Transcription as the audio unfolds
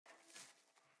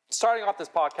starting off this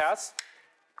podcast,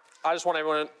 I just want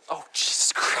everyone to, oh,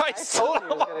 Jesus Christ. I told you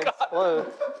it was going to explode.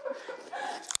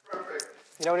 Perfect.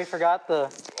 You know what he forgot?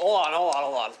 Hold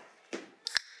on.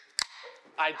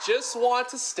 I just want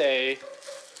to stay,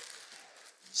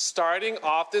 starting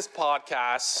off this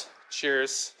podcast,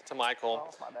 cheers to Michael,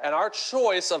 Oh, my bad. and our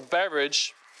choice of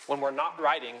beverage when we're not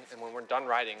riding and when we're done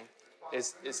riding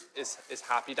is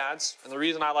Happy Dads. And the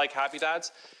reason I like Happy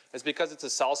Dads is because it's a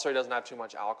seltzer. It doesn't have too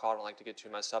much alcohol. I don't like to get too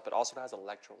messed up. It also has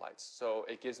electrolytes. So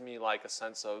it gives me like a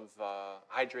sense of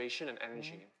hydration and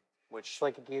energy, which It's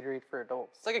like a Gatorade for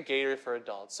adults. it's like a Gatorade for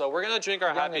adults. So we're gonna drink our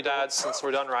Young Happy Dads adults. since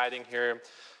we're done riding here.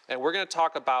 And we're gonna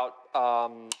talk about,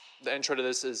 the intro to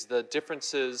this is the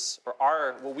differences,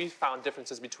 or what we found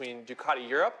differences between Ducati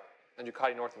Europe and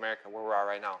Ducati North America, where we are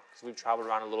right now. Because we've traveled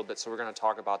around a little bit, so we're gonna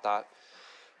talk about that.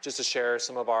 Just to share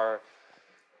some of our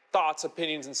thoughts,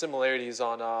 opinions, and similarities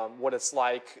on what it's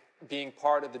like being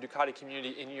part of the Ducati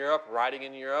community in Europe, riding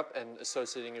in Europe, and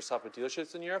associating yourself with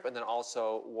dealerships in Europe, and then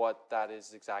also what that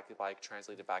is exactly like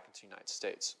translated back into the United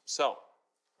States. So,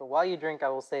 But while you drink, I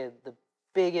will say the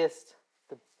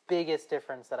biggest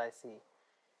difference that I see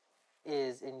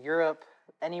is in Europe,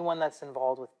 anyone that's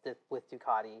involved with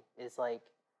Ducati is like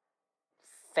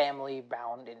family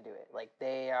bound into it. Like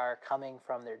they are coming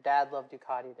from their dad loved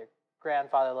Ducati, their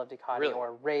grandfather loved Ducati, Really?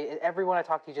 or everyone I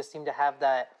talked to just seemed to have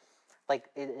that, like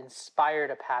it inspired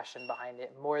a passion behind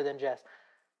it more than just,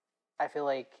 I feel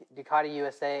like Ducati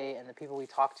USA and the people we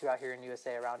talk to out here in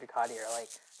USA around Ducati are like,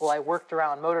 well, I worked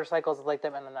around motorcycles like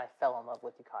them and then I fell in love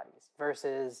with Ducatis.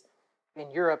 Versus in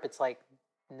Europe, it's like,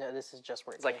 no, this is just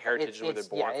where it's like heritage where they're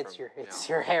born yeah, it's from. it's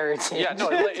your heritage. Yeah, no,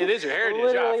 it is your heritage.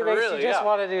 Literally Yeah, for makes really, you just yeah.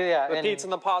 want to do, yeah. The and- pizza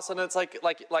and the pasta, and it's like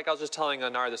I was just telling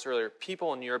Anar this earlier.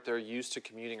 People in Europe, they're used to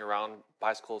commuting around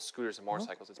bicycles, scooters, and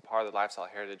motorcycles. It's part of the lifestyle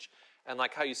heritage. And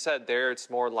like how you said, there it's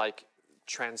more like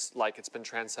it's been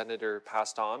transcended or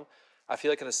passed on. I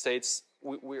feel like in the States,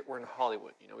 we're in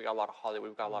Hollywood. You know, we got a lot of Hollywood.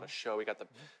 We got a lot of show. We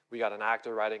got an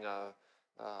actor riding a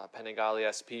Panigale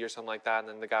SP or something like that, and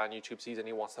then the guy on YouTube sees it and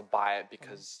he wants to buy it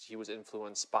because he was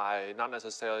influenced by not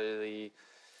necessarily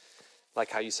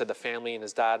like how you said the family and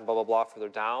his dad and blah blah blah further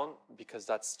down, because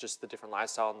that's just the different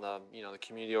lifestyle in the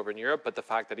community over in Europe. But the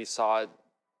fact that he saw it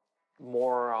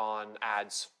more on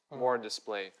ads, more on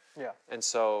display, Yeah. and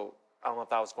so I don't know if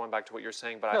that was going back to what you're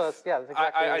saying, but No, that's exactly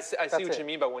I see that's what it. you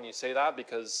mean by when you say that,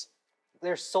 because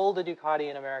They're sold a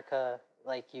Ducati in America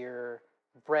like you're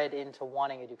bred into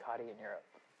wanting a Ducati in Europe.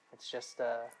 It's just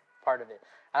part of it.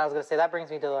 And I was going to say, that brings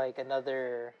me to like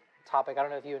another topic. I don't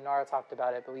know if you and Nara talked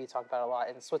about it, but we talked about it a lot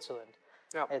in Switzerland.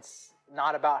 Yeah. It's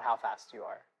not about how fast you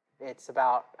are. It's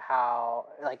about how,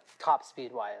 like top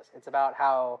speed wise, it's about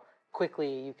how quickly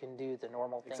you can do the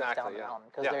normal things Exactly, down the yeah. mountain.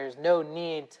 Because Yeah. there's no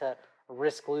need to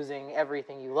risk losing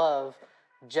everything you love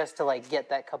just to like get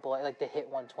that couple, like to hit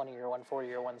 120 or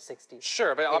 140 or 160.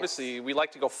 sure, but obviously we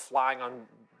like to go flying on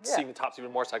Yeah. seeing the top speed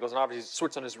of motorcycles, and obviously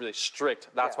Switzerland is really strict.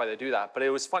 That's Yeah. why they do that. But it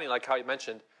was funny, like how you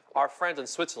mentioned, our friends in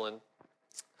Switzerland,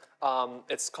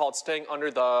 it's called staying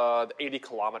under the 80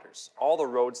 kilometers. All the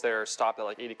roads there are stopped at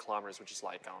like 80 kilometers, which is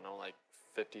like, I don't know, like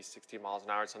 50, 60 miles an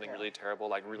hour, something really terrible,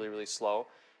 like really, really slow.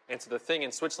 And so the thing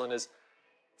in Switzerland is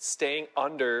staying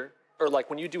under, or like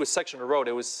when you do a section of road,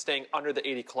 it was staying under the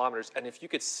 80 kilometers. And if you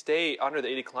could stay under the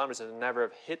 80 kilometers and never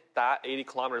have hit that 80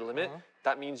 kilometer limit,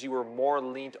 that means you were more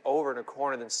leaned over in a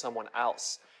corner than someone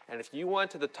else. And if you went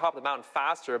to the top of the mountain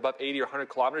faster, above 80 or 100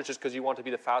 kilometers, just because you want to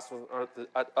be the fastest one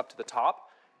up to the top,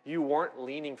 you weren't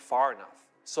leaning far enough.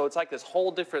 So it's like this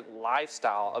whole different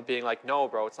lifestyle of being like, no,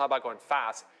 bro, it's not about going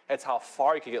fast. It's how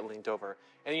far you can get leaned over.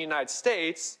 In the United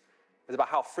States, it's about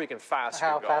how freaking fast you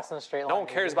How go. fast in a straight line No one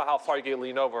you cares do. about how far you get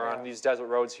leaned over on these desert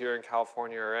roads here in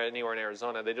California or anywhere in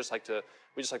Arizona. We just like to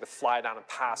fly down and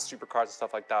pass supercars and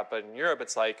stuff like that. But in Europe,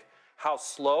 it's like, how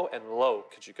slow and low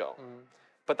could you go?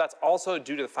 But that's also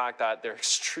due to the fact that they're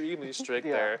extremely strict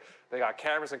Yeah. there. They got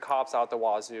cameras and cops out the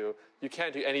wazoo. You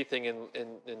can't do anything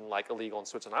in like illegal in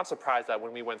Switzerland. I'm surprised that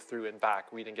when we went through and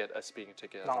back, we didn't get a speeding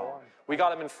ticket at Not all. one. We got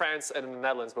them in France and in the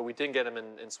Netherlands, but we didn't get them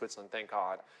in Switzerland, thank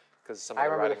God. Because some of I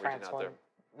the remember riding the we did France out one, there.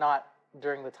 not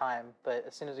during the time, but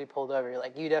as soon as we pulled over, you're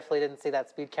like, you definitely didn't see that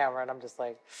speed camera, and I'm just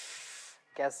like,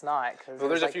 guess not, because Well,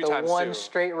 there's a like few the times, one too.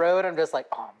 straight road, I'm just like,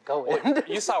 oh, I'm going.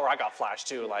 You saw where I got flashed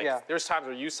too. Like Yeah. there's times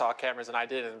where you saw cameras and I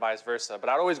didn't, and vice versa. But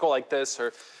I'd always go like this,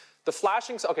 or the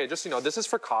flashing. Okay, just so you know, this is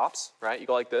for cops, right? You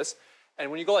go like this, and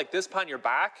when you go like this behind your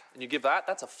back and you give that,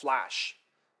 that's a flash.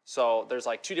 So there's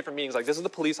like two different meanings. Like this is the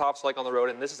police officer like on the road,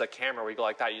 and this is a camera where you go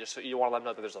like that. You want to let them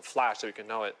know that there's a flash so you can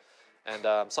know it.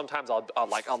 And sometimes I'll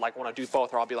want to do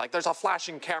both, or I'll be like, "There's a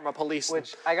flashing camera, police!"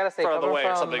 Which I gotta say, front of the way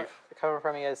or something. coming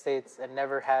from the United States and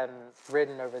never hadn't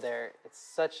ridden over there,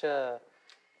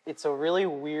 it's a really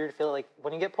weird feeling. Like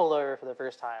when you get pulled over for the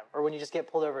first time, or when you just get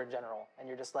pulled over in general, and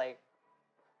you're just like,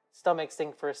 stomach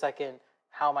sink for a second.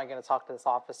 How am I going to talk to this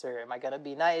officer? Am I going to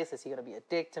be nice? Is he going to be a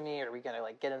dick to me? Are we going to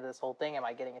like get into this whole thing? Am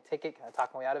I getting a ticket? Can I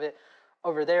talk my way out of it?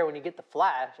 Over there, when you get the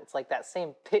flash, it's like that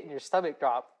same pit in your stomach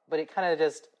drop, but it kind of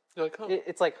just, You're like, huh.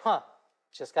 it's like,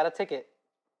 just got a ticket.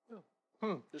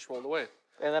 Just rolled away.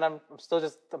 And then I'm still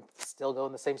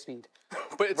going the same speed.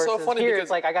 But it's so Versus funny here, because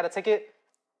it's like I got a ticket,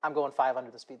 I'm going 5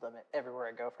 under the speed limit everywhere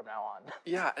I go from now on.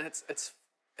 yeah, and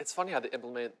it's funny how they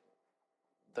implement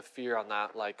the fear on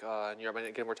that, like in Europe. And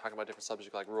again, we're talking about different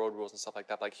subjects like road rules and stuff like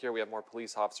that. Like here, we have more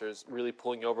police officers really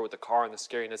pulling you over with the car and the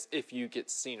scariness if you get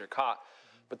seen or caught.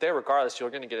 But there, regardless, you're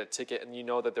going to get a ticket, and you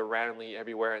know that they're randomly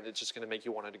everywhere, and it's just going to make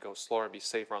you want to go slower and be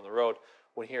safer on the road.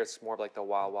 When here, it's more of like the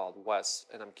wild, wild west.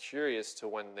 And I'm curious to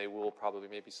when they will probably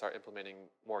maybe start implementing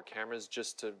more cameras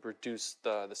just to reduce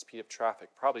the speed of traffic,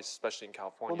 probably especially in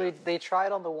California. Well, they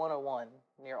tried on the 101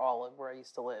 near Olive, where I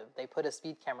used to live. They put a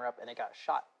speed camera up, and it got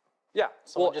shot. Yeah.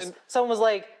 Someone was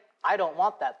like, I don't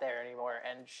want that there anymore,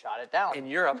 and shot it down. In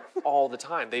Europe, all the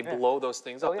time, they blow those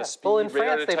things up. Yeah. The speed Well, in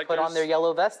radar France, they put on their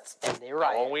yellow vests, and they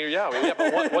riot. Oh,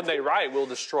 but when they riot, we'll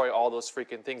destroy all those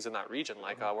freaking things in that region.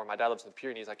 Like where my dad lives in the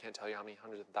Pyrenees, I can't tell you how many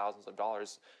hundreds of thousands of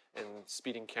dollars in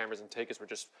speeding cameras and tickets were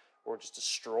just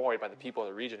destroyed by the people of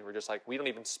the region. We're just like, we don't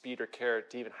even speed or care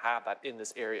to even have that in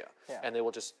this area. Yeah. And they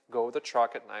will just go with a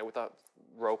truck at night with a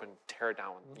rope and tear it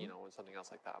down, with something else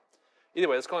like that. Either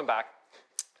way, let's going back.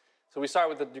 So we start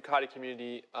with the Ducati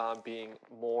community being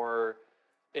more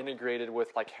integrated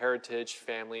with like heritage,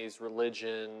 families,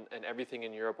 religion, and everything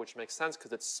in Europe, which makes sense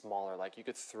because it's smaller. Like you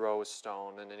could throw a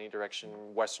stone in any direction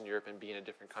in Western Europe and be in a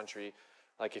different country.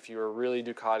 Like if you were really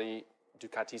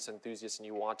Ducatista enthusiast and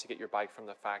you want to get your bike from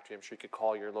the factory, I'm sure you could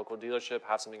call your local dealership,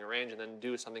 have something arranged, and then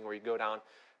do something where you go down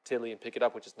to Italy and pick it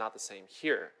up, which is not the same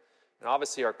here. And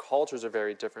obviously our cultures are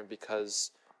very different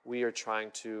because we are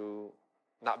trying to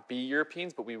not be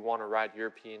Europeans, but we want to ride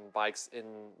European bikes in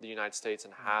the United States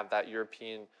and have that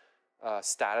European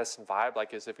status and vibe,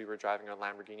 like as if we were driving a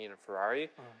Lamborghini and a Ferrari.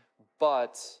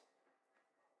 But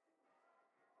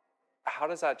how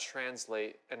does that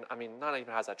translate? And I mean, not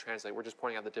even how does that translate, we're just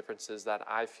pointing out the differences that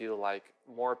I feel like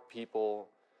more people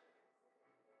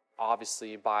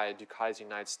obviously buy Ducatis in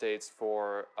the United States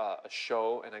for a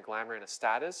show and a glamour and a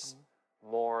status,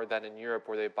 more than in Europe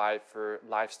where they buy it for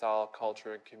lifestyle,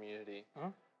 culture, and community,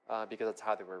 because that's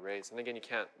how they were raised. And again, you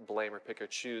can't blame or pick or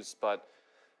choose, but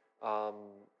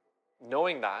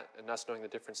knowing that and us knowing the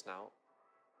difference now,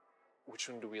 which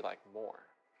one do we like more?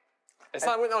 It's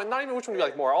not even which one do we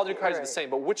like more. All Ducatis are the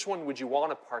same, but which one would you want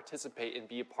to participate and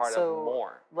be a part of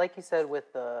more? Like you said,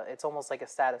 it's almost like a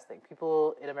status thing.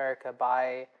 People in America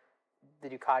buy the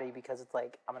Ducati because it's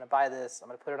like, I'm going to buy this, I'm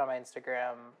going to put it on my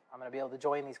Instagram, I'm going to be able to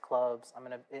join these clubs,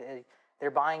 they're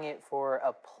buying it for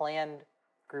a planned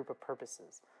group of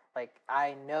purposes. Like,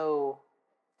 I know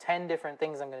 10 different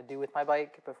things I'm going to do with my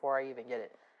bike before I even get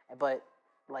it. But,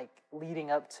 like, leading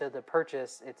up to the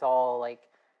purchase, it's all, like,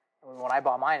 when I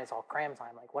bought mine, it's all cram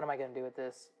time. Like, what am I going to do with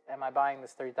this? Am I buying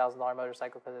this $30,000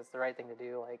 motorcycle because it's the right thing to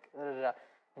do? Like,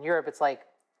 In Europe, it's like,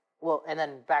 well, and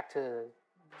then back to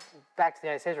the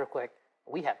United States real quick,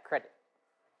 we have credit.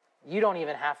 You don't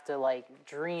even have to like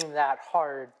dream that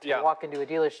hard to walk into a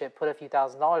dealership, put a few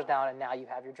 $1,000s down, and now you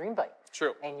have your dream bike.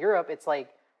 True. In Europe, it's like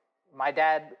my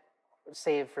dad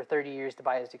saved for 30 years to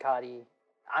buy his Ducati.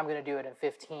 I'm going to do it in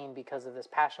 15 because of this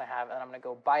passion I have, and I'm going to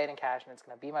go buy it in cash, and it's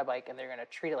going to be my bike, and they're going to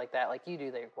treat it like that, like you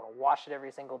do. They're going to wash it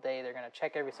every single day. They're going to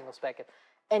check every single spec. If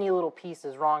any little piece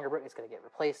is wrong or broken, it's going to get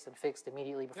replaced and fixed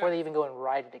immediately before they even go and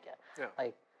ride it again. Yeah.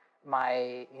 Like,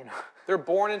 they're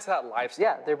born into that lifestyle.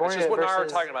 Yeah, they're born into it. It's just what we were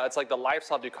talking about. It's like the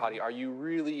lifestyle Ducati. Are you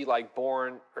really like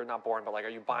born, or not born, but like, are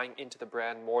you buying into the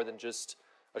brand more than just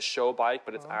a show bike,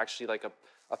 but it's actually like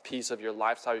a piece of your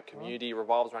lifestyle, your community,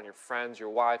 revolves around your friends, your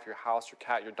wife, your house, your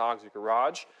cat, your dogs, your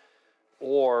garage?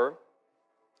 Or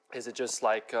is it just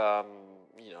like,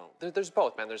 there's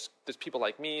both, man. There's people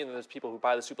like me, and then there's people who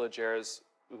buy the Superleggeras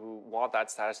who want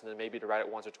that status, and then maybe to ride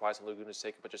it once or twice in Laguna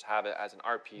Seca, but just have it as an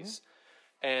art piece.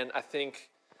 And I think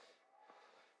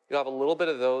you'll have a little bit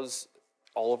of those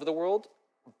all over the world,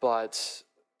 but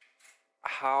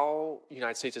how the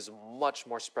United States is much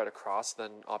more spread across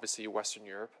than obviously Western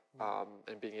Europe,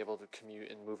 and being able to commute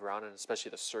and move around, and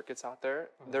especially the circuits out there.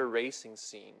 Their racing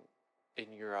scene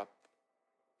in Europe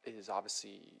is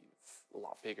obviously a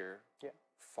lot bigger,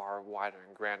 far wider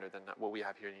and grander than what we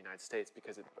have here in the United States,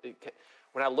 because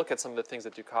when I look at some of the things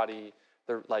that Ducati,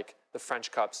 the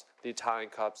French Cups, the Italian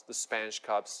Cups, the Spanish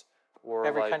Cups were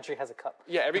Every country has a cup.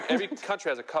 Yeah, every country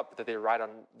has a cup that they ride on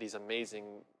these amazing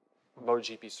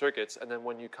MotoGP circuits. And then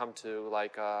when you come to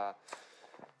like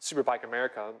Superbike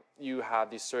America, you have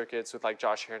these circuits with like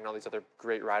Josh Herron and all these other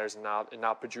great riders, and now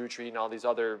Pedrucci and all these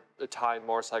other Italian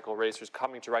motorcycle racers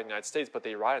coming to ride in the United States, but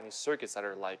they ride on these circuits that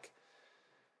are like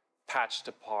patched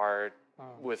apart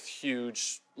with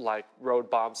huge like road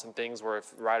bumps and things where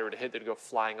if a rider were to hit, they'd go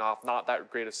flying off. Not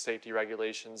that great of safety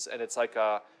regulations, and it's like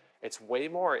it's way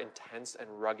more intense and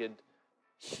rugged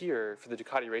here for the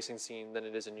Ducati racing scene than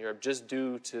it is in Europe, just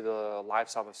due to the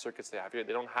lifestyle of circuits they have here.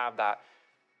 They don't have that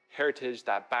heritage,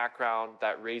 that background,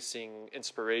 that racing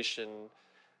inspiration,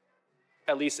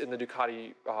 at least in the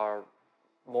Ducati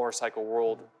motorcycle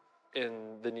world in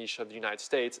the niche of the United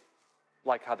States,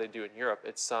 like how they do in Europe.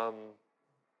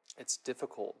 It's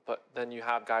difficult, but then you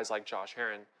have guys like Josh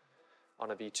Herron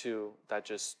on a V2 that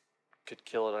just could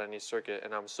kill it on any circuit,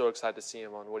 and I'm so excited to see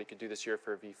him on what he could do this year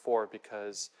for a V4,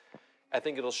 because I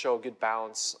think it'll show a good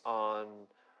balance on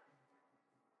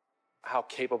how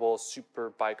capable a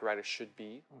super bike rider should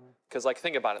be. Because like,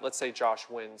 think about it. Let's say Josh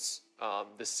wins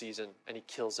this season and he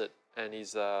kills it, and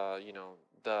he's the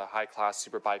high class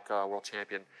super bike world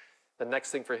champion. The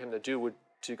next thing for him to do would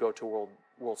to go to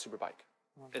world superbike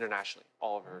internationally,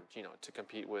 all over, to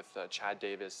compete with Chad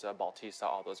Davis, Bautista,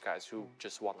 all those guys who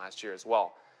just won last year as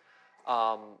well.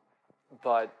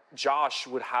 But Josh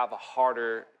would have a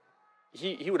harder.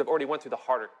 He would have already went through the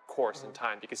harder course in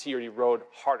time, because he already rode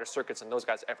harder circuits than those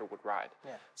guys ever would ride.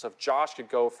 Yeah. So if Josh could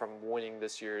go from winning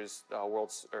this year's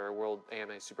World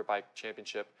AMA Superbike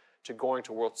Championship to going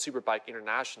to World Superbike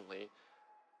internationally,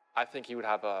 I think he would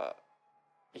have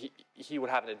he would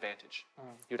have an advantage.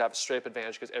 He would have a straight up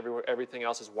advantage, because everything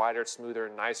else is wider, smoother,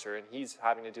 and nicer, and he's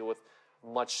having to deal with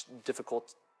much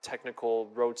difficult technical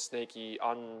road snaky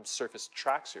unsurfaced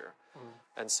tracks here.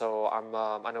 And so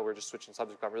I know we're just switching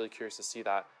subjects, but I'm really curious to see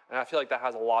that. And I feel like that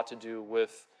has a lot to do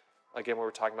with, again, when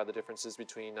we're talking about the differences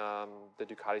between the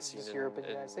Ducati scene and Europe and the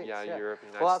United States. Yeah, Europe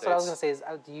and the United States. Well, that's what I was going to say is,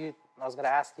 I was going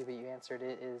to ask you, but you answered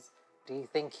it, is do you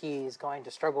think he's going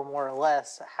to struggle more or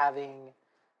less having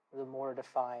the more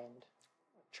defined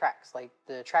tracks? Like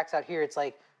the tracks out here, it's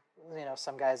like,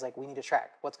 some guys like, we need a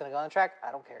track. What's going to go on the track?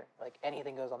 I don't care. Like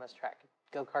anything goes on this track.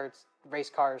 Go-karts, race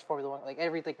cars, Formula One, like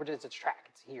everything, it's a track,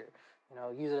 it's here.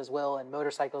 Use it as well, and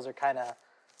motorcycles are kind of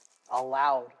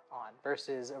allowed on,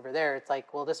 versus over there, it's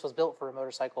like, well, this was built for a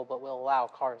motorcycle, but we'll allow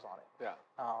cars on it.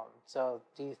 Yeah. So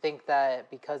do you think that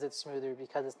because it's smoother,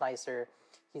 because it's nicer,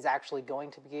 he's actually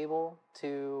going to be able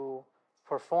to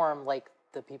perform like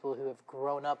the people who have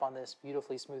grown up on this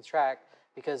beautifully smooth track?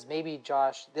 Because maybe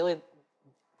Josh, the only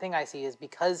thing I see is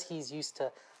because he's used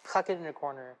to huck it in a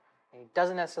corner, and he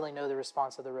doesn't necessarily know the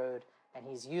response of the road, and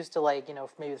he's used to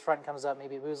maybe the front comes up,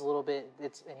 maybe it moves a little bit,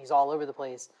 and he's all over the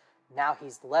place. Now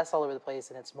he's less all over the place,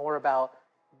 and it's more about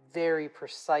very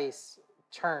precise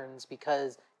turns,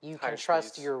 because you can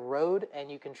trust your road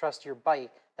and you can trust your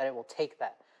bike that it will take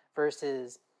that.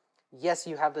 Versus, yes,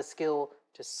 you have the skill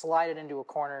to slide it into a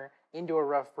corner, into a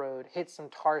rough road, hit some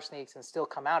tar snakes and still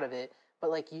come out of it,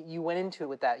 but you went into it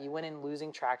with that. You went in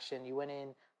losing traction. You went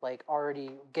in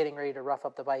already getting ready to rough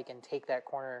up the bike and take that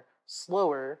corner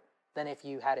slower than if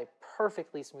you had a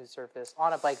perfectly smooth surface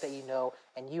on a bike that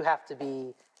and you have to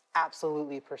be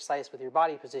absolutely precise with your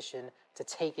body position to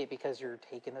take it, because you're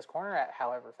taking this corner at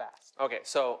however fast. Okay,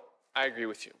 so I agree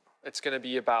with you. It's going to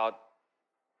be about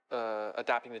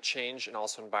adapting the change and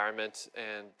also environment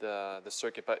and the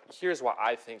circuit, but here's why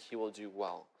I think he will do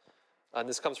well. And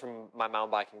this comes from my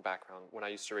mountain biking background. When I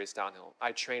used to race downhill,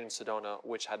 I trained in Sedona,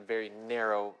 which had very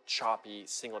narrow, choppy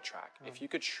single track. If you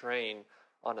could train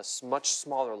on a much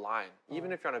smaller line,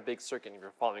 even if you're on a big circuit and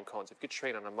you're following cones, if you could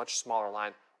train on a much smaller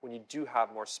line, when you do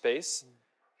have more space,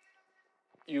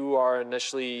 you are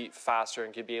initially faster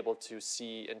and can be able to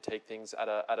see and take things at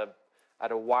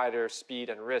a wider speed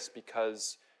and risk,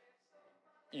 because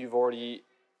you've already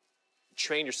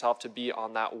trained yourself to be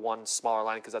on that one smaller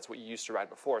line, because that's what you used to ride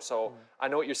before. So I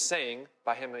know what you're saying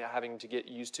by him having to get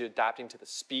used to adapting to the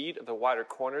speed of the wider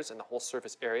corners and the whole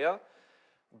surface area.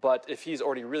 But if he's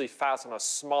already really fast on a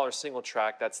smaller single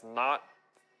track that's not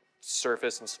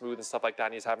surface and smooth and stuff like that,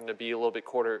 and he's having to be a little bit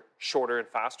shorter and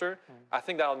faster, I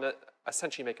think that'll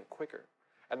essentially make him quicker.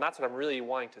 And that's what I'm really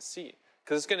wanting to see,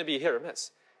 because it's going to be hit or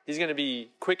miss. He's going to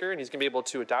be quicker and he's going to be able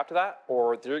to adapt to that,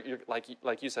 or like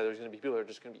you said, there's going to be people that are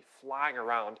just going to be flying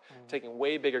around, taking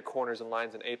way bigger corners and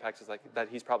lines and apexes that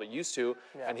he's probably used to,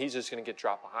 and he's just going to get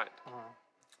dropped behind.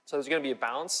 So there's going to be a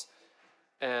balance,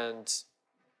 and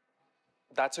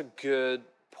that's a good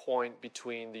point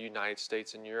between the United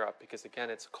States and Europe, because again,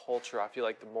 it's culture. I feel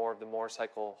like the more of the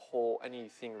motorcycle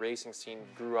anything racing scene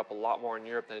grew up a lot more in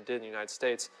Europe than it did in the United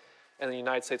States. And in the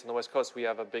United States on the West Coast, we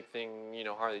have a big thing, you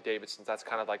know, Harley Davidson. That's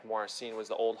kind of like more our scene, was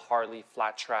the old Harley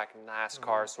flat track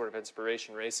NASCAR sort of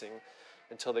inspiration racing,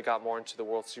 until they got more into the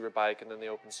World Superbike, and then they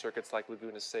opened circuits like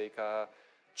Laguna Seca,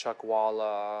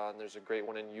 Chuckwalla, and there's a great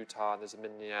one in Utah, and there's a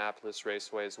Minneapolis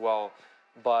Raceway as well.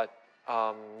 But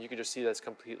you can just see that's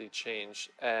completely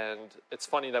changed. And it's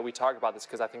funny that we talk about this,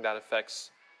 because I think that affects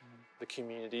the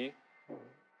community,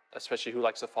 especially who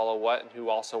likes to follow what, and who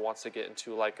also wants to get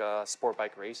into like a sport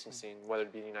bike racing scene, whether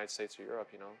it be in the United States or Europe,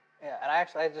 you know? Yeah, and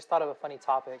I just thought of a funny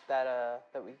topic that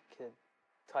that we could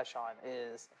touch on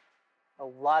is a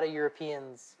lot of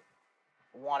Europeans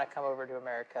want to come over to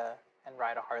America and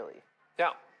ride a Harley.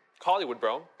 Yeah. Hollywood,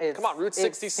 bro. Come on, Route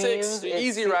 66,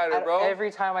 easy rider, bro.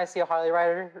 Every time I see a Harley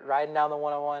rider riding down the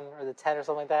 101 or the 10 or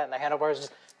something like that, and the handlebars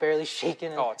just barely shaking.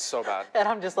 And, oh, it's so bad. And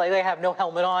I'm just like, they have no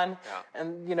helmet on,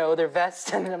 and you know, their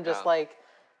vest, and I'm just like,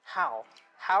 how?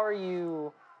 How are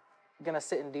you gonna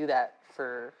sit and do that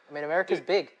for? I mean, America's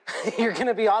big. You're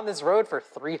gonna be on this road for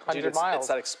 300 miles. It's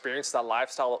that experience, that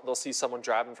lifestyle. They'll see someone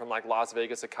driving from like Las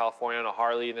Vegas to California on a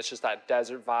Harley, and it's just that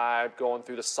desert vibe, going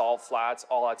through the salt flats,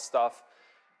 all that stuff.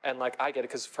 And like, I get it,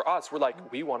 because for us, we're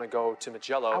like, we want to go to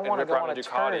Mugello and rip around a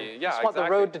Ducati. Turn. Yeah, just want the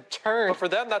road to turn. But for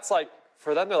them, that's like,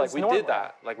 they're like, we did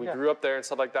that. Like, we grew up there and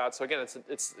stuff like that. So again,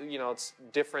 it's you know, it's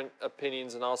different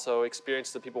opinions and also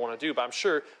experiences that people want to do. But I'm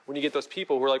sure when you get those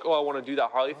people who are like, oh, I want to do that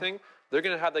Harley thing, they're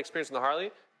going to have the experience on the Harley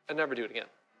and never do it again.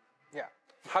 Yeah.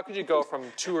 How could you go from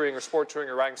touring or sport touring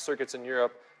or riding circuits in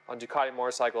Europe on Ducati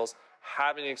motorcycles,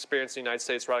 having experience in the United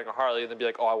States riding a Harley, and then be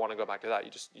like, oh, I want to go back to that?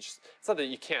 You just, it's not that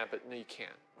you can't, but no, you can't.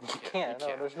 You can't.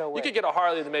 No, there's no way. You could get a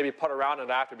Harley and maybe put around it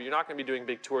after, but you're not going to be doing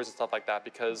big tours and stuff like that,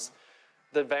 because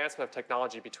the advancement of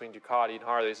technology between Ducati and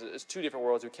Harleys is two different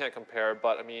worlds we can't compare.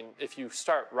 But I mean, if you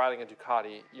start riding a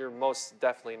Ducati, you're most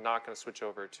definitely not going to switch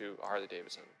over to a Harley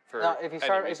Davidson. No, if you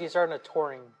start in a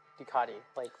touring Ducati,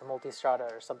 like the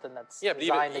Multistrada or something that's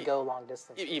designed to go long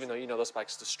distance. Even though, you know, those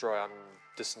bikes destroy on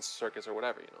distance circuits or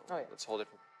whatever, you know. Oh, yeah. That's a whole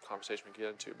different conversation we can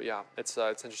get into. But yeah, it's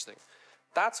interesting.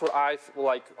 That's what I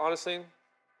like. Honestly,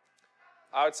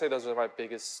 I would say those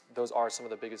are some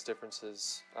of the biggest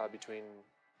differences between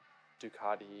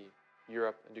Ducati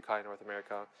Europe and Ducati North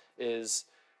America, is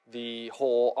the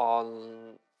whole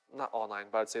not online,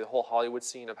 but I'd say the whole Hollywood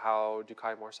scene of how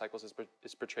Ducati motorcycles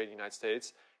is portrayed in the United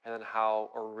States, and then how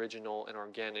original and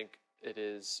organic it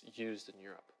is used in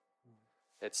Europe.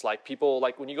 It's like people,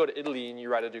 like when you go to Italy and you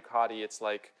ride a Ducati, it's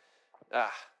like,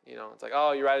 you know, it's like,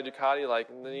 oh, you ride a Ducati, like,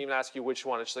 and then even ask you which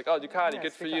one. It's just like, oh, Ducati,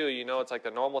 good for you. You know, it's like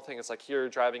the normal thing. It's like here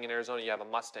driving in Arizona, you have a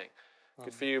Mustang.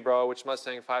 Good for you, bro. Which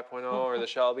Mustang, 5.0 or the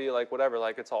Shelby, like whatever,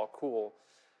 like it's all cool.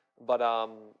 But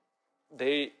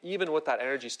they, even with that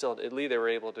energy still in Italy, they were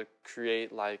able to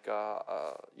create like,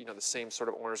 you know, the same sort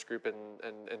of owners group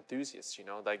and enthusiasts, you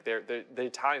know, like the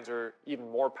Italians are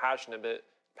even more passionate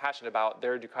about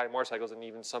their Ducati motorcycles than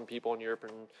even some people in Europe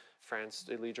and France,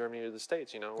 Italy, Germany, or the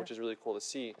States, you know, which is really cool to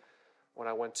see. When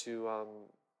I went to,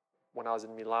 when I was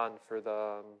in Milan for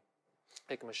the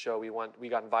ICMA show, we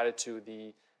got invited to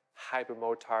the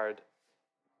hypermotard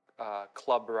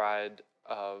club ride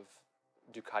of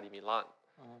Ducati Milan.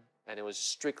 And it was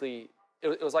strictly,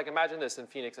 it was like, imagine this in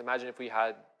Phoenix, imagine if we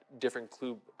had different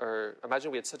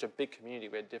imagine we had such a big community,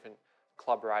 we had different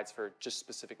club rides for just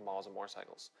specific models of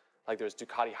motorcycles. Like there's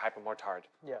Ducati Hypermotard,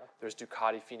 there's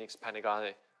Ducati Phoenix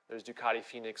Panigale, there's Ducati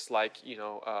Phoenix, like, you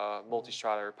know,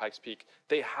 Multistrada or Pikes Peak.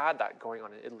 They had that going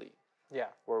on in Italy. Yeah.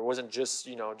 Where it wasn't just,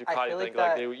 you know, Ducati thing,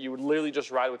 like you would literally just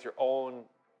ride with your own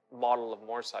model of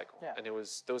motorcycle, and it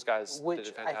was, those guys did a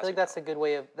fantastic I feel like that's a good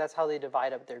way of, that's how they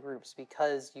divide up their groups,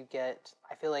 because you get,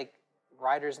 I feel like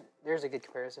riders, there's a good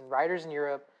comparison, riders in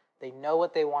Europe, they know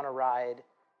what they want to ride,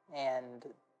 and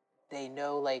they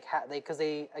know like how because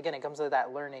they again, it comes to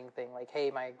that learning thing, like, hey,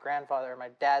 my grandfather or my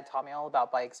dad taught me all about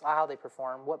bikes, how they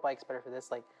perform, what bike's better for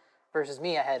this, like, versus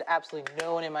me, I had absolutely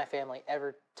no one in my family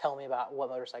ever tell me about what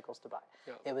motorcycles to buy.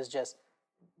 It was just,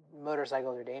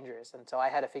 motorcycles are dangerous, and so I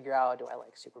had to figure out, do I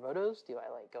like supermotos? Do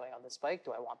I like going on this bike?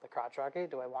 Do I want the crotch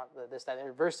rocket? Do I want this, that,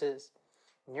 and versus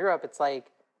in Europe, it's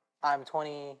like, I'm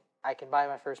 20, I can buy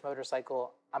my first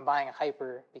motorcycle, I'm buying a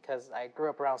hyper because I grew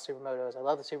up around supermotos, I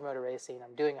love the supermoto racing,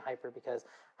 I'm doing a hyper because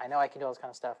I know I can do all this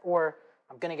kind of stuff, or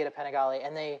I'm going to get a Panigale,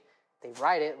 and they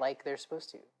ride it like they're supposed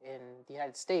to. In the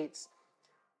United States,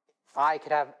 I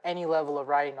could have any level of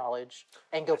riding knowledge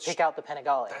and go pick out the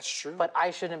Panigale. That's true. But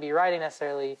I shouldn't be riding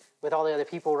necessarily with all the other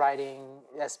people riding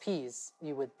SPs,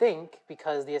 you would think,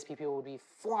 because the SP people would be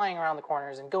flying around the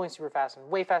corners and going super fast and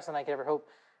way faster than I could ever hope.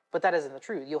 But that isn't the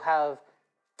truth. You'll have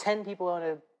 10 people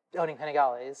owning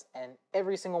Panigales, and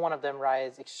every single one of them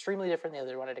rides extremely different than the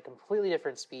other one at a completely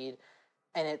different speed,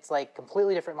 and it's like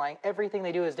completely different line. Everything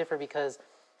they do is different because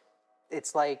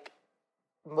it's like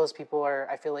most people are,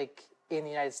 I feel like in the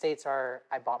United States are,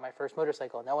 I bought my first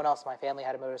motorcycle. No one else in my family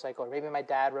had a motorcycle, or maybe my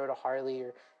dad rode a Harley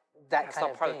or that kind of thing.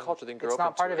 It's not part of the culture. They grew up It's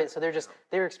not part of into it. So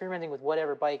they're experimenting with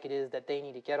whatever bike it is that they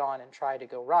need to get on and try to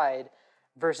go ride.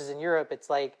 Versus in Europe, it's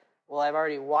like, well, I've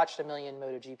already watched a million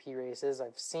MotoGP races.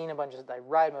 I've seen a bunch of, I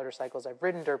ride motorcycles. I've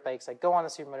ridden dirt bikes. I go on the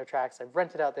supermoto tracks. I've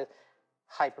rented out the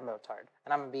hyper motard.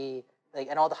 And I'm going to be like,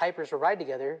 and all the hypers will ride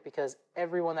together because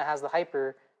everyone that has the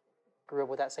hyper grew up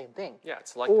with that same thing. Yeah,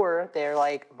 it's like, or they're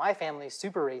like, my family's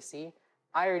super racy.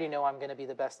 I already know I'm going to be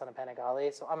the best on a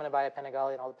Panigale, so I'm going to buy a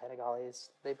Panigale, and all the Panigales,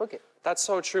 they book it. That's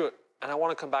so true. And I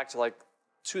want to come back to like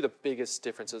two of the biggest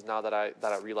differences now that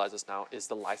I realize this now is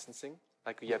the licensing.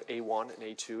 Like you have A1 and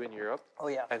A2 in Europe. Oh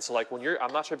yeah. And so like when you're,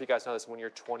 I'm not sure if you guys know this, when you're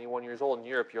 21 years old in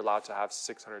Europe, you're allowed to have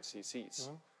 600 cc's.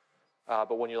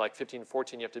 But when you're like 15,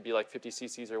 14, you have to be like 50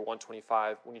 cc's or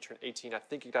 125. When you turn 18, I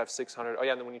think you could have 600. Oh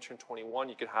yeah, and then when you turn 21,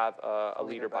 you could have a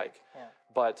liter bike. Yeah.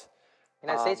 But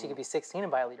United States, you could be 16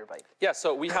 and buy a liter bike. yeah,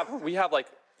 so we have like,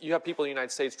 you have people in the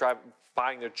United States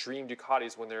buying their dream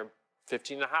Ducatis when they're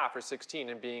 15 and a half or 16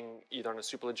 and being either on a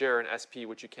Superleggera or an SP,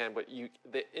 which you can, but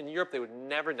in Europe, they would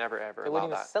never, ever They allow wouldn't even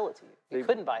that. sell it to you. You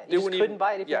couldn't buy it. You just couldn't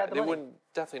buy it if you had the money. They wouldn't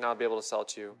definitely not be able to sell it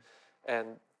to you. And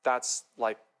that's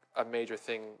like a major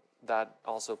thing that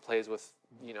also plays with,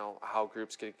 you know, how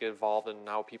groups get involved and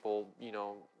how people, you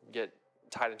know, get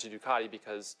tied into Ducati,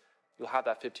 because you'll have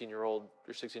that 15-year-old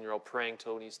or 16-year-old praying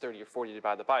till when he's 30 or 40 to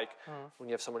buy the bike when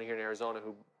you have someone here in Arizona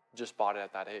who just bought it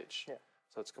at that age. Yeah.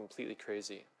 So it's completely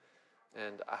crazy.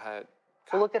 And I had...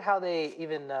 Well, look at how they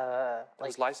even...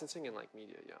 like licensing and like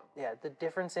media, yeah. Yeah, the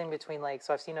difference in between like...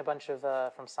 So I've seen a bunch of...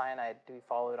 from Cyanide, we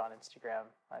follow it on Instagram.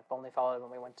 I've only followed it when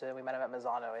we met him at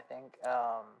Mazzano, I think.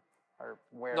 Or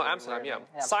where? No, Amsterdam,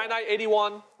 yeah. Cyanide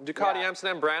 81, Ducati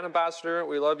Amsterdam brand ambassador.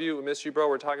 We love you. We miss you, bro.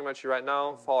 We're talking about you right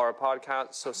now. Follow our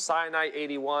podcast. So Cyanide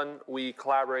 81, we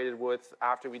collaborated with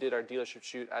after we did our dealership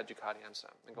shoot at Ducati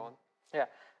Amsterdam. And go on. Yeah.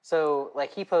 So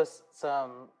like he posts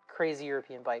some crazy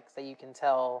European bikes that you can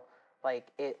tell like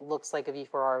it looks like a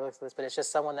V4R, looks like this, but it's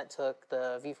just someone that took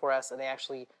the V4S and they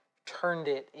actually turned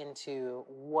it into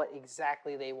what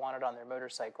exactly they wanted on their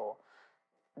motorcycle.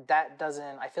 That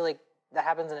doesn't, I feel like that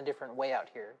happens in a different way out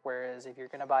here. Whereas if you're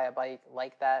going to buy a bike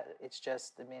like that, it's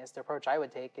just, I mean, it's the approach I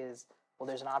would take is, well,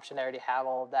 there's an option I already have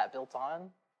all of that built on.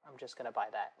 I'm just going to buy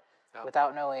that. Yeah.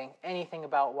 Without knowing anything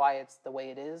about why it's the way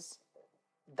it is.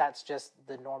 That's just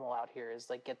the normal out here is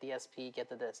like, get the SP, get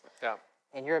the this. Yeah.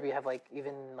 In Europe, you have like,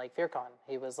 even like Faircon.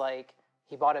 He was like,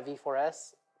 he bought a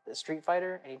V4S, the Street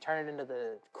Fighter, and he turned it into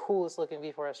the coolest looking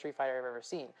V4S Street Fighter I've ever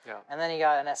seen. Yeah. And then he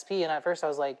got an SP, and at first I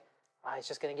was like, he's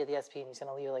just going to get the SP and he's going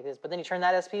to leave it like this. But then he turned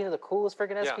that SP into the coolest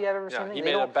freaking SP I've ever seen. He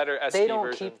made a better SP They don't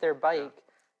version. keep their bike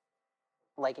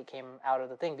like it came out of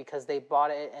the thing because they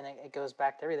bought it, and it goes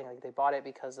back to everything. Like they bought it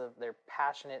because of they're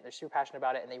super passionate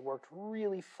about it, and they worked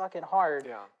really fucking hard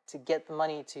to get the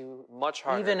money to much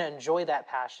harder. Even enjoy that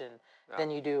passion than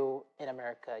you do in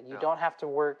America. You don't have to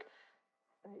work.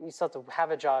 You still have to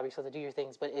have a job. You still have to do your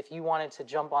things. But if you wanted to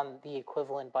jump on the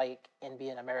equivalent bike and be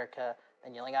in America,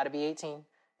 then you only got to be 18.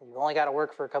 You've only got to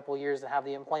work for a couple of years to have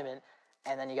the employment,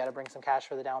 and then you got to bring some cash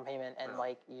for the down payment, and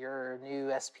like your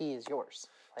new SP is yours.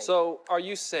 Like, so are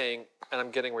you saying, and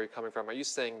I'm getting where you're coming from, are you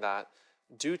saying that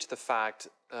due to the fact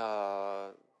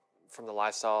from the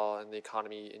lifestyle and the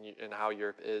economy and how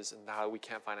Europe is and how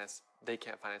they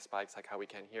can't finance bikes like how we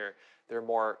can here, they're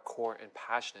more core and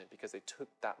passionate because they took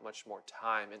that much more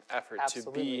time and effort to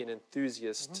be an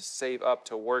enthusiast, to save up,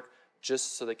 to work,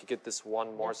 just so they could get this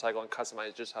one motorcycle and customize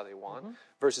it just how they want,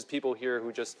 versus people here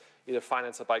who just either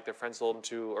finance a bike their friends sold them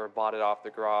to or bought it off the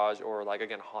garage, or like,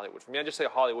 again, Hollywood. For me, I just say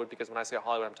Hollywood because when I say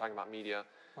Hollywood, I'm talking about media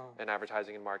and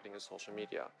advertising and marketing and social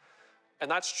media.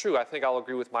 And that's true. I think I'll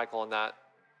agree with Michael on that.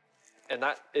 And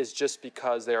that is just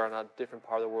because they're on a different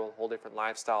part of the world, a whole different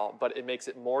lifestyle, but it makes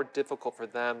it more difficult for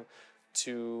them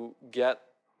to get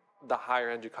the higher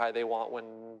end Ducati they want when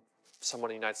someone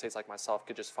in the United States like myself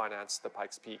could just finance the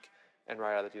Pikes Peak and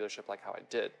ride out of the dealership like how I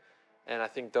did. And I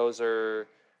think those are,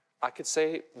 I could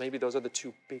say maybe those are the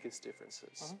two biggest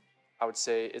differences. I would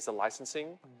say is the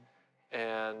licensing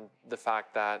and the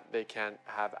fact that they can't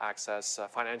have access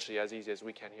financially as easy as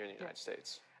we can here in the United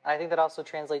States. I think that also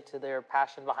translates to their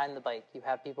passion behind the bike. You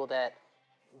have people that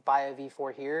buy a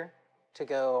V4 here to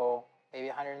go maybe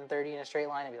 130 in a straight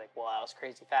line and be like, wow, that was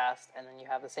crazy fast. And then you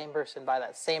have the same person buy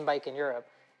that same bike in Europe,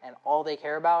 and all they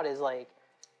care about is like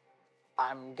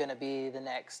I'm gonna be the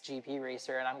next GP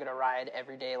racer and I'm gonna ride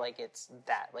every day like it's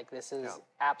that. Like this is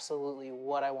absolutely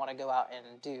what I want to go out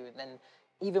and do. And then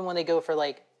even when they go for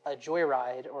like a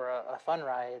joyride or a fun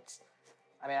ride,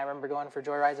 I mean, I remember going for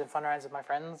joyrides and fun rides with my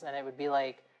friends, and it would be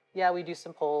like, yeah, we do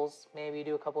some pulls, maybe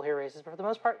do a couple hair races, but for the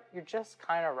most part, you're just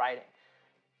kind of riding.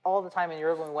 All the time in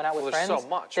Europe when we went out with friends, so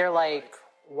much, they're like,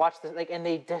 watch this, like, and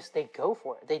they go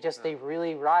for it. They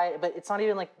really ride, but it's not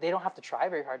even like they don't have to try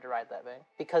very hard to ride that way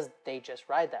because they just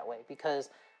ride that way. Because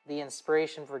the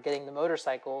inspiration for getting the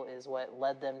motorcycle is what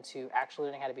led them to actually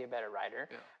learning how to be a better rider.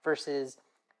 Versus,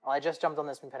 well, I just jumped on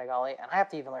this in Panigale, and I have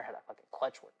to even learn how that fucking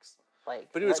clutch works. Like,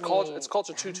 but it's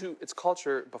culture too. It's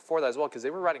culture before that as well because they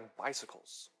were riding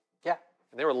bicycles. Yeah.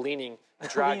 And they were leaning, and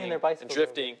dragging, and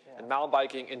drifting, and mountain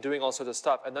biking, and doing all sorts of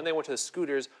stuff. And then they went to the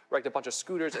scooters, wrecked a bunch of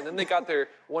scooters, and then they got their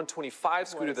 125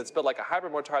 scooter that's built like a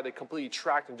hybrid motor. They completely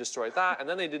tracked and destroyed that. And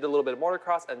then they did a little bit of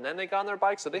motocross, and then they got on their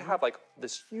bike. So they have like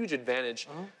this huge advantage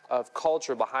of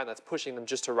culture behind that's pushing them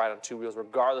just to ride on two wheels,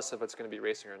 regardless if it's going to be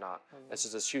racing or not. It's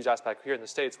just this huge aspect here in the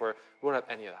States where we don't have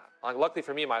any of that. Like, luckily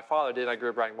for me, my father did. I grew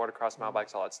up riding motocross, mountain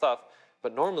bikes, all that stuff.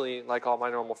 But normally, like all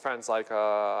my normal friends, like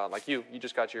you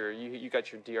just got your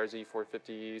DRZ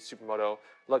 450 Supermoto.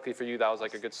 Luckily for you, that was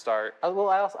like a good start.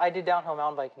 Well, I did downhill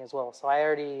mountain biking as well, so I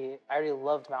already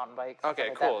loved mountain bikes. Okay,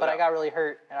 like cool. But I got really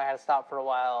hurt and I had to stop for a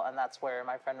while, and that's where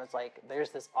my friend was like, "There's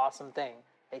this awesome thing.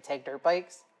 They take dirt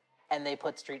bikes and they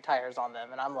put street tires on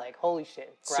them," and I'm like, "Holy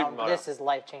shit! This is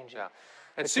life changing." Yeah,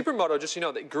 and Supermoto, just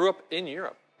they grew up in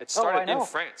Europe. It started in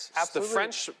France. Absolutely. The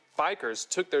French bikers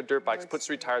took their dirt bikes, put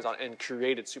street tires on, and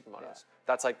created supermotos. Yeah.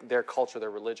 That's like their culture,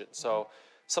 their religion. So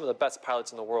some of the best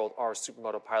pilots in the world are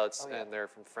supermoto pilots, and they're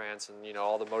from France. And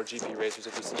all the MotoGP racers,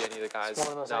 if you see any of the guys it's one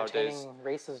of the most nowadays, entertaining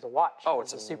races to watch. Oh,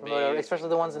 it's a amazing, supermoto, especially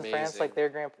the ones in France, like their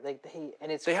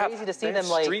and it's crazy to see them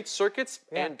like street circuits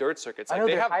and dirt circuits. I Like know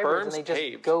they have hybrids, berms and they just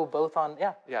paved. go both on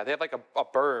Yeah, they have like a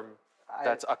berm.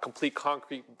 That's a complete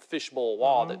concrete fishbowl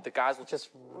wall that the guys will just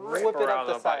whip it up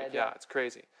the side. Yeah, it's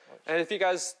crazy. And if you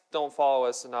guys don't follow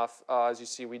us enough, as you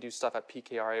see, we do stuff at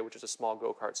PKRA, which is a small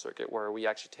go-kart circuit where we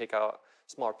actually take out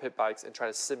smaller pit bikes and try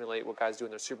to simulate what guys do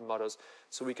in their supermotos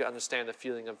so we can understand the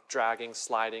feeling of dragging,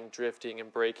 sliding, drifting,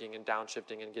 and braking and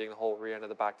downshifting and getting the whole rear end of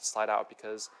the back to slide out,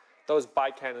 because those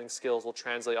bike handling skills will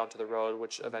translate onto the road,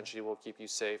 which eventually will keep you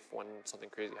safe when something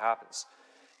crazy happens.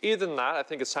 Other than that, I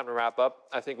think it's time to wrap up.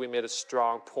 I think we made a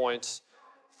strong point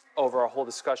over our whole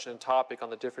discussion and topic on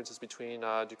the differences between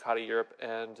Ducati Europe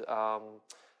and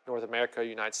North America,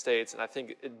 United States. And I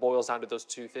think it boils down to those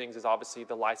two things: is obviously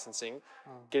the licensing,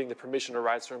 getting the permission to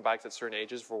ride certain bikes at certain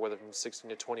ages, for whether from 16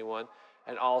 to 21,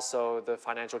 and also the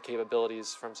financial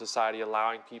capabilities from society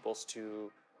allowing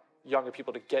younger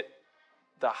people to get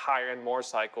the higher end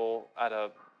motorcycle at a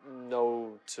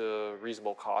no to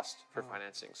reasonable cost for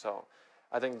financing. So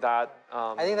I think that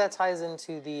ties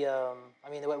into the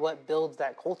what builds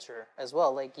that culture as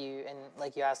well. Like you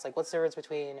asked, like, what's the difference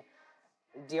between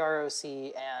DROC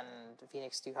and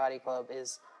Phoenix Ducati Club?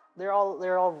 Is they're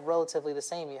all relatively the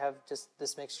same. You have just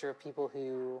this mixture of people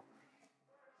who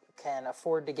can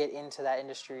afford to get into that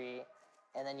industry,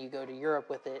 and then you go to Europe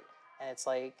with it, and it's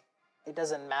like it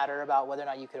doesn't matter about whether or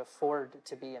not you could afford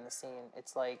to be in the scene.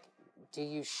 It's like, do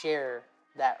you share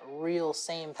that real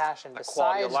same passion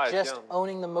besides just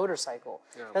owning the motorcycle?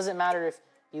 It doesn't matter if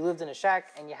you lived in a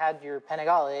shack and you had your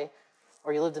Panigale,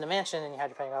 or you lived in a mansion and you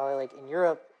had your Panigale. Like in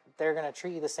Europe, they're going to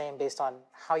treat you the same based on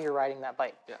how you're riding that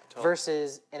bike. Yeah, totally.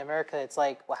 Versus in America, it's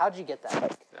like, well, how'd you get that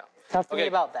bike? Yeah. Talk to me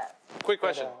about that. Quick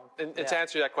question. And to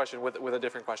answer that question with a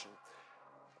different question.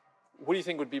 What do you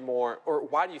think would be more, or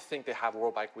why do you think they have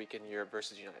World Bike Week in Europe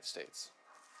versus the United States?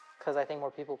 Because I think more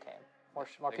people came.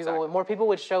 More people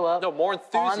would show up more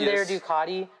enthusiasts on their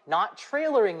Ducati, not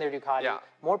trailering their Ducati. Yeah.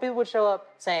 More people would show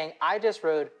up saying, I just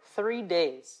rode 3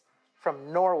 days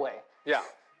from Norway to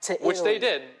Italy. Which they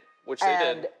did.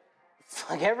 And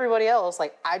like everybody else,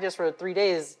 like, I just rode 3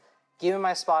 days, give me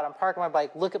my spot, I'm parking my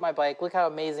bike, look at my bike, look how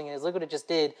amazing it is, look what it just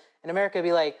did. In America, it'd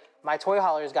be like, my toy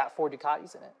hauler's got 4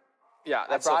 Ducatis in it. Yeah,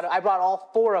 I brought all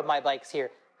 4 of my bikes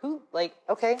here.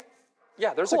 Okay.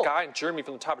 Yeah, there's a guy in Germany,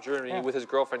 from the top of Germany, with his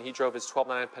girlfriend. He drove his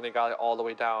 1299 Panigale all the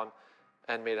way down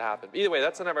and made it happen. Either way,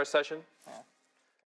 that's the end of our session. Yeah.